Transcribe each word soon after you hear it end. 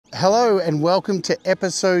Hello and welcome to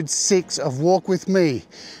episode 6 of Walk With Me,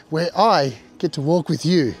 where I get to walk with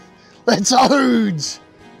you. Let's odes!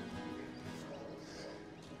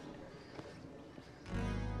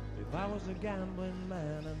 If I was a gambling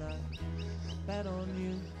man and I bet on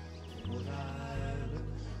you, would I lose?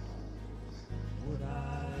 Would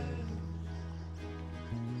I lose?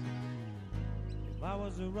 If I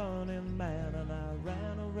was a running man and I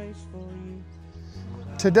ran a race for you.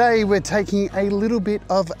 Today we're taking a little bit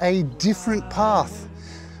of a different path,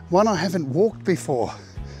 one I haven't walked before.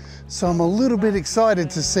 So I'm a little bit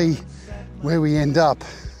excited to see where we end up.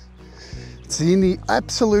 It's in the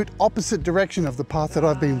absolute opposite direction of the path that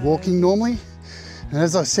I've been walking normally. And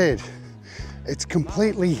as I said, it's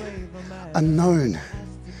completely unknown.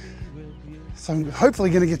 So I'm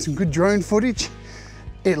hopefully going to get some good drone footage.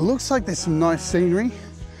 It looks like there's some nice scenery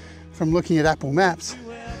from looking at Apple Maps,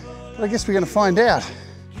 but I guess we're going to find out.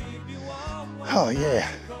 Oh yeah,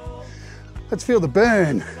 let's feel the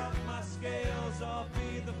burn.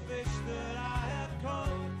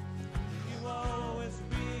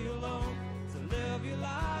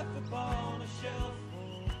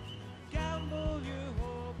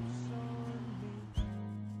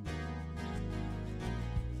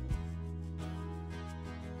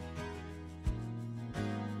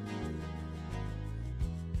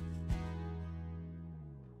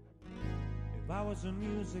 If I was a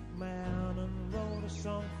music man and wrote a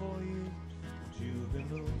song for you, would you be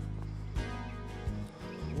moved?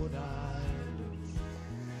 Would I lose?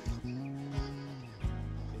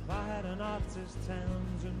 If I had an artist's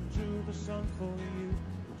hands and drew the sun for you,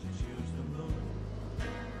 would you choose the moon?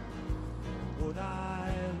 Would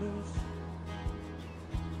I lose?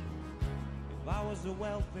 If I was a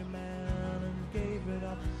wealthy man and gave it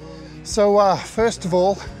up for you. So first of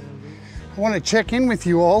all, I want to check in with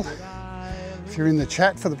you all. If you're in the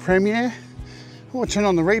chat for the premiere, watching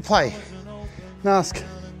on the replay, and ask,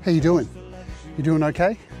 how you doing? You doing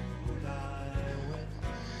okay?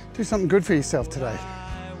 Do something good for yourself today.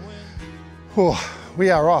 Oh, we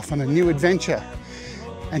are off on a new adventure,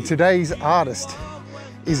 and today's artist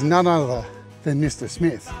is none other than Mr.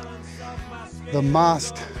 Smith, the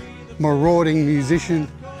masked, marauding musician,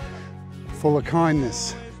 full of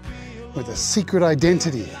kindness, with a secret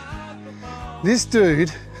identity. This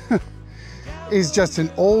dude is just an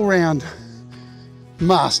all-round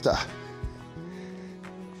master.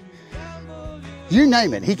 You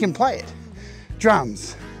name it, he can play it.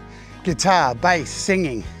 Drums, guitar, bass,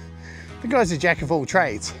 singing. The guy's a jack of all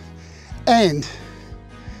trades. And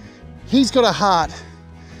he's got a heart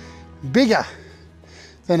bigger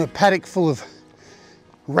than a paddock full of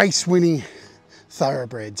race-winning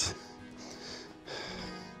thoroughbreds.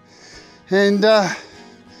 And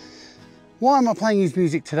why am I playing his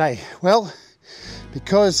music today? Well,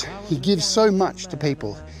 because he gives so much to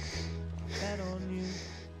people.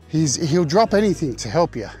 He'll drop anything to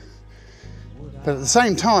help you. But at the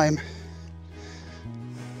same time,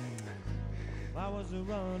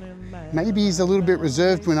 maybe he's a little bit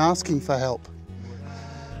reserved when asking for help.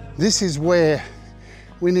 This is where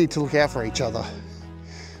we need to look out for each other.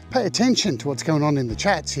 Pay attention to what's going on in the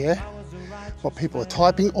chats here, what people are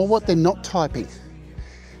typing or what they're not typing.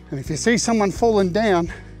 And if you see someone falling down,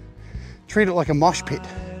 treat it like a mosh pit.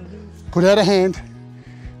 Put out a hand,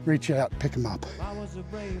 reach out, pick them up.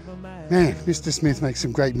 Man, Mr. Smith makes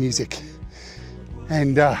some great music.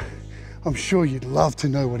 And I'm sure you'd love to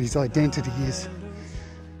know what his identity is.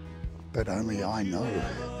 But only I know.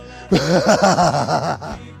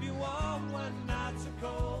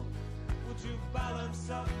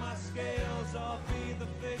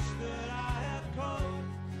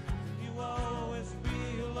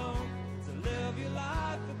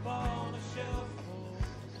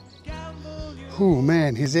 Oh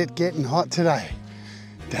man, is it getting hot today?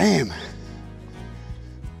 Damn.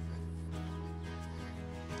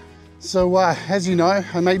 So as you know,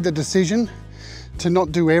 I made the decision to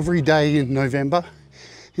not do every day in November.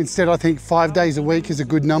 Instead, I think 5 days a week is a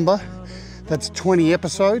good number. That's 20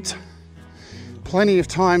 episodes. Plenty of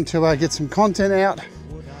time to get some content out,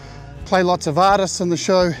 play lots of artists on the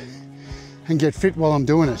show, and get fit while I'm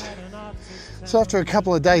doing it. So after a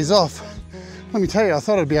couple of days off, let me tell you, I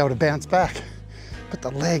thought I'd be able to bounce back. But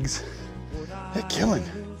the legs, they're killing.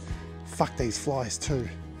 Fuck these flies too.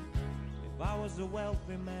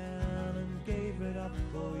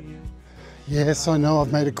 Yes, I know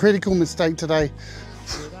I've made a critical mistake today.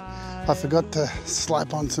 I forgot to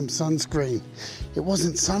slap on some sunscreen. It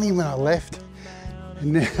wasn't sunny when I left,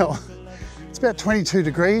 and now it's about 22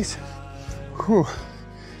 degrees. Whew,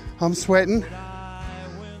 I'm sweating.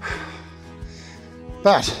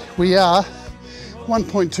 But we are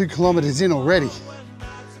 1.2 kilometers in already.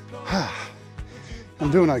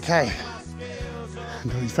 I'm doing okay.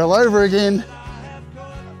 And he fell over again.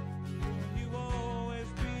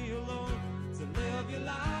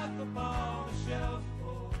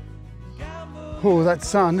 Oh, that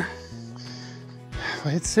sun,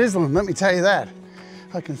 it's sizzling, let me tell you that.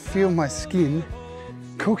 I can feel my skin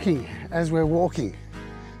cooking as we're walking.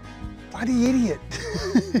 Bloody idiot.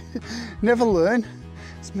 Never learn.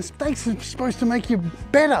 Mistakes are supposed to make you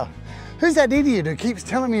better. Who's that idiot who keeps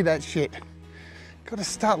telling me that shit? Got to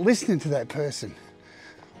start listening to that person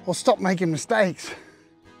or stop making mistakes.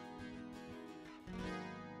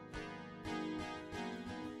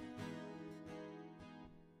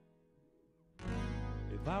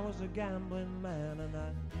 If I was a gambling man and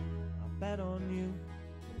I bet on you,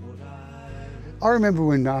 would I remember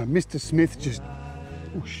when Mr. Smith just,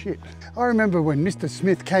 oh shit. I remember when Mr.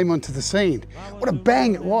 Smith came onto the scene. What a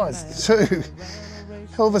bang it was too.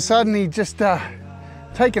 All of a sudden he just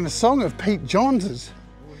taken a song of Pete Johns's,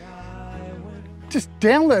 just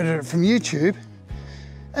downloaded it from YouTube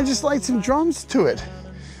and just laid some drums to it.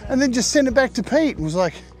 And then just sent it back to Pete and was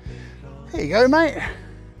like, here you go, mate.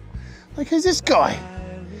 Like, who's this guy?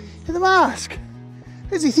 In the mask.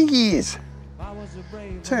 Who does he think he is?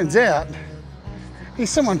 Turns out,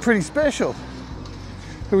 he's someone pretty special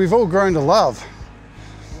who we've all grown to love.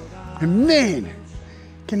 And man,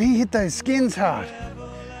 can he hit those skins hard.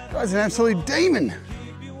 Guy's an absolute demon.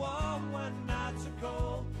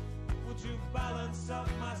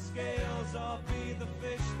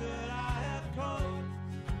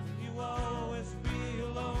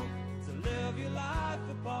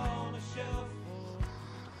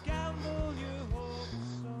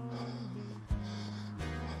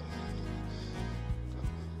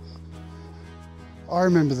 I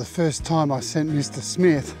remember the first time I sent Mr.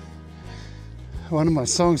 Smith one of my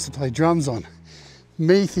songs to play drums on.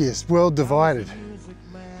 Metheus, World Divided.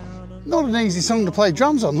 Not an easy song to play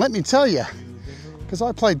drums on, let me tell you, because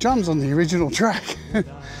I played drums on the original track.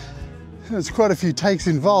 There's quite a few takes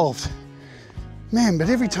involved. Man, but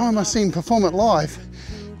every time I see him perform it live,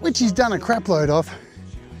 which he's done a crap load of,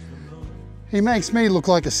 he makes me look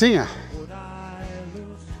like a singer.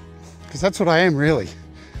 Because that's what I am really.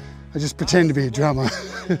 I just pretend to be a drummer.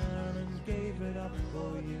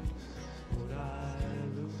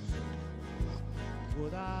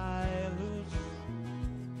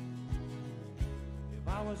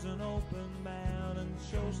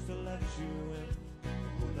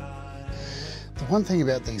 The one thing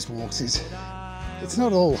about these walks is it's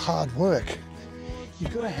not all hard work.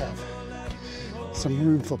 You've got to have some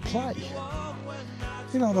room for play.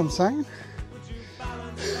 You know what I'm saying?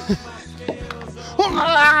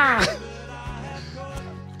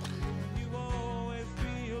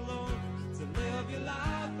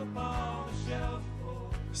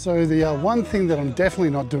 So the one thing that I'm definitely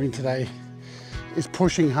not doing today is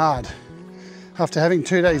pushing hard. After having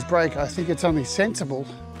 2 days break, I think it's only sensible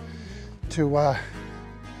to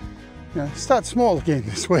start small again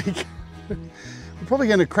this week. I'm probably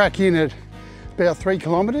going to crack in at about 3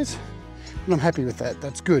 kilometers, and I'm happy with that.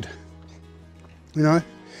 That's good. You know,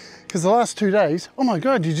 because the last 2 days, oh my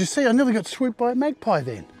God, did you see? I nearly got swooped by a magpie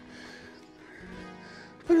then.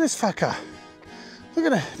 Look at this fucker. Look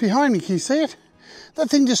at it behind me, can you see it? That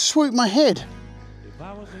thing just swooped my head.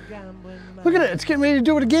 Look at it, it's getting ready to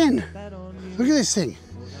do it again. Look at this thing.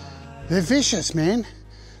 They're vicious, man.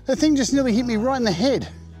 That thing just nearly hit me right in the head.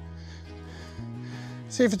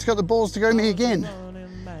 See if it's got the balls to go me again.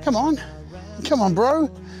 Come on. Come on, bro.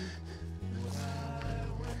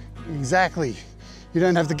 Exactly. You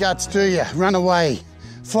don't have the guts, do you? Run away.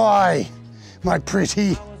 Fly, my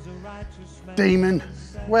pretty demon.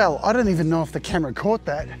 Well, I don't even know if the camera caught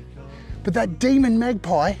that, but that demon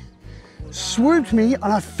magpie swooped me and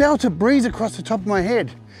I felt it breeze across the top of my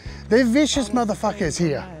head. They're vicious motherfuckers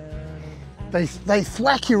here. They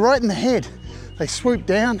thwack you right in the head. They swoop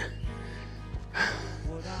down.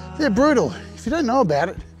 They're brutal. If you don't know about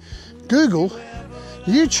it, Google,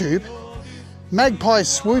 YouTube, magpies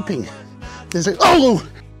swooping. There's a, oh!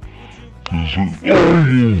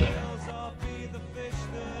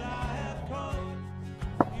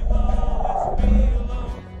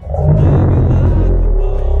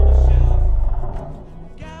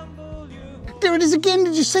 There it is again,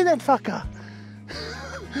 did you see that fucker?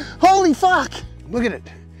 Holy fuck! Look at it.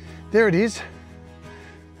 There it is.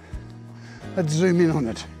 Let's zoom in on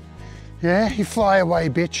it. Yeah, you fly away,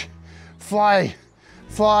 bitch. Fly,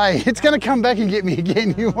 fly. It's gonna come back and get me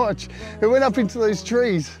again, you watch. It went up into those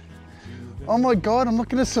trees. Oh my God, I'm not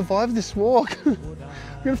gonna survive this walk. I'm gonna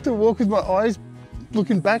have to walk with my eyes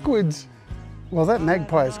looking backwards. Well, that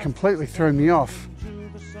magpie has completely thrown me off.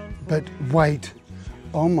 But wait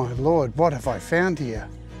Oh my Lord, what have I found here?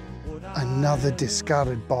 Another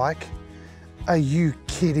discarded bike? Are you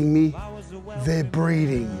kidding me? They're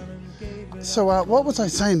breeding. So what was I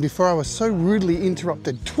saying before I was so rudely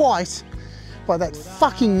interrupted twice by that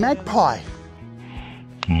fucking magpie?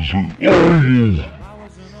 Can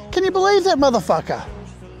you believe that motherfucker?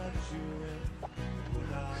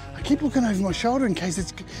 I keep looking over my shoulder in case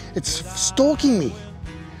it's stalking me.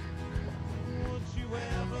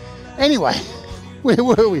 Anyway, where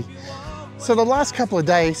were we? So the last couple of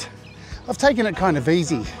days, I've taken it kind of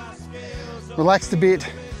easy. Relaxed a bit,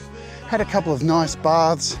 had a couple of nice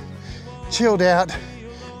baths, chilled out,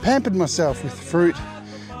 pampered myself with fruit,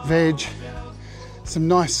 veg, some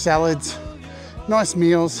nice salads, nice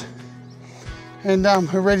meals, and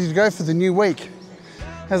we're ready to go for the new week.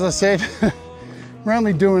 As I said, we're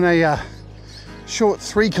only doing a short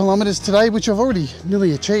 3 kilometers today, which I've already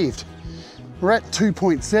nearly achieved. We're at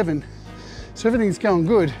 2.7, so everything's going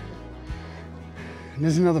good. And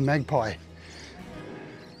there's another magpie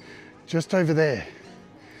just over there.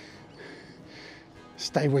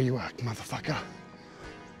 Stay where you are, motherfucker.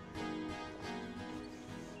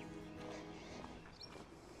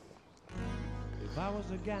 If I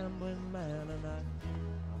was a gambling man and I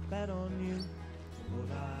bet on you,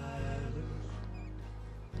 would I lose?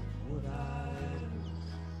 Would I lose?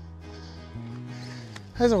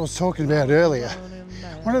 As I was talking about earlier,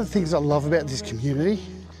 one of the things I love about this community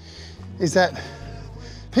is that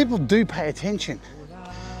people do pay attention.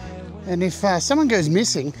 And if someone goes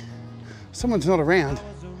missing, someone's not around,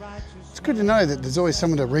 it's good to know that there's always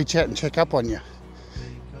someone to reach out and check up on you.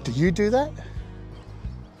 Do you do that?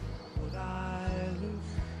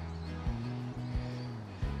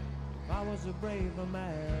 I was a braver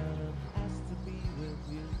man and asked to be with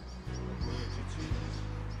you. Would you choose?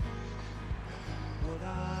 Would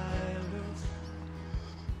I lose?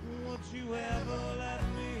 Would you ever let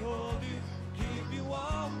me hold you? Keep you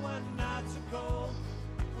warm when nights are cold?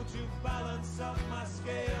 Would you balance up my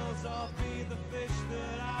scales or be the fish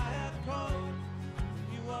that I have caught?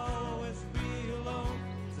 You always be alone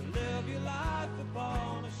to live your life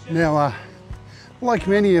upon a ship. Now, like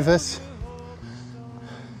many of us,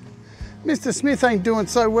 Mr. Smith ain't doing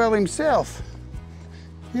so well himself.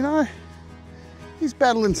 You know, he's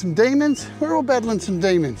battling some demons. We're all battling some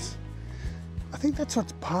demons. I think that's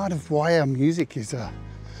what's part of why our music is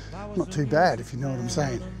not too bad, if you know what I'm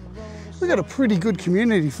saying. We've got a pretty good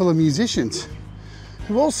community full of musicians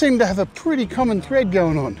who all seem to have a pretty common thread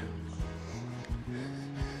going on.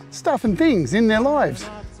 Stuff and things in their lives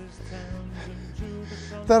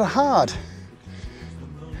that are hard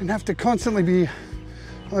and have to constantly be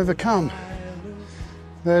overcome.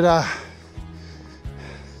 But I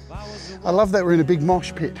love that we're in a big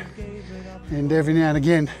mosh pit, and every now and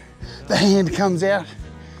again the hand comes out,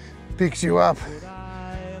 picks you up,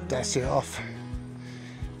 dusts you off,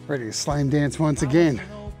 ready to slam dance once again.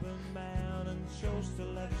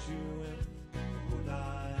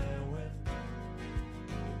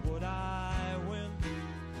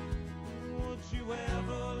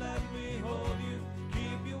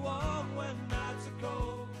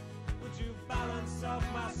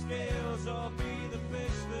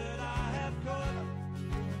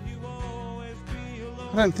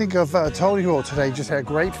 I don't think I've told you all today just how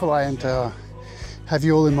grateful I am to have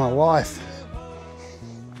you all in my life.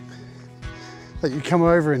 That you come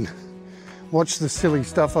over and watch the silly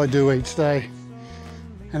stuff I do each day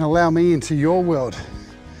and allow me into your world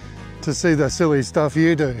to see the silly stuff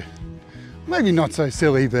you do. Maybe not so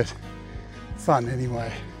silly, but fun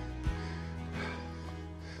anyway.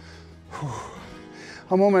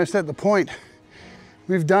 I'm almost at the point.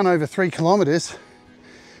 We've done over 3 kilometers.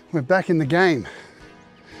 We're back in the game.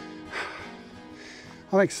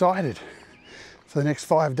 I'm excited for the next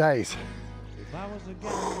 5 days. I'm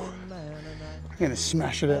gonna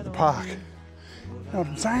smash it at the park. You know what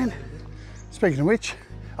I'm saying? Speaking of which,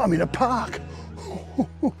 I'm in a park.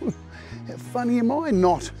 How funny am I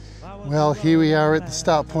not? Well, here we are at the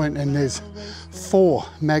start point and there's 4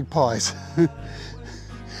 magpies.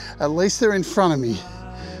 At least they're in front of me,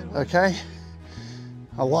 okay?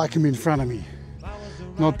 I like them in front of me,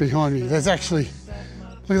 not behind me. There's actually,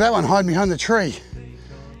 look at that one hiding behind the tree.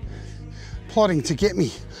 Plotting to get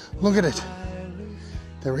me. Look at it.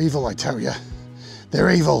 They're evil, I tell you.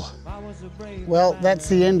 They're evil. Well, that's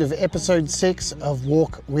the end of episode 6 of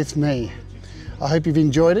Walk With Me. I hope you've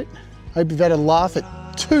enjoyed it. I hope you've had a laugh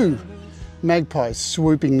at 2 magpies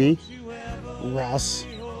swooping me. Russ.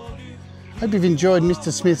 I hope you've enjoyed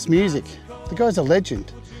Mr. Smith's music. The guy's a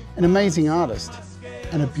legend, an amazing artist,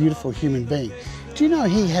 and a beautiful human being. Do you know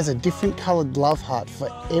he has a different coloured love heart for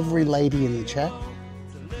every lady in the chat?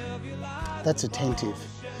 That's attentive.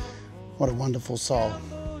 What a wonderful soul.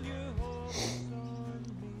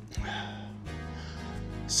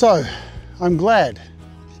 So, I'm glad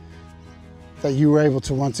that you were able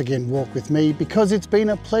to once again walk with me, because it's been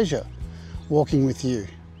a pleasure walking with you.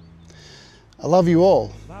 I love you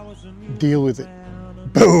all. Deal with it.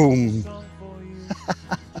 Boom!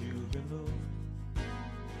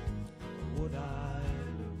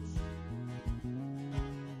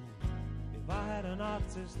 If I had an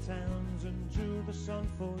artist's hands and drew the sun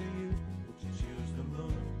for you, would you choose the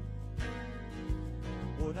moon?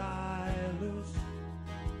 Would I lose?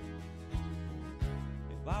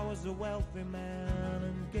 If I was a wealthy man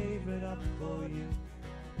and gave it up for you,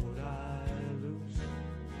 would I lose?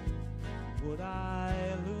 Would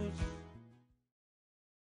I lose?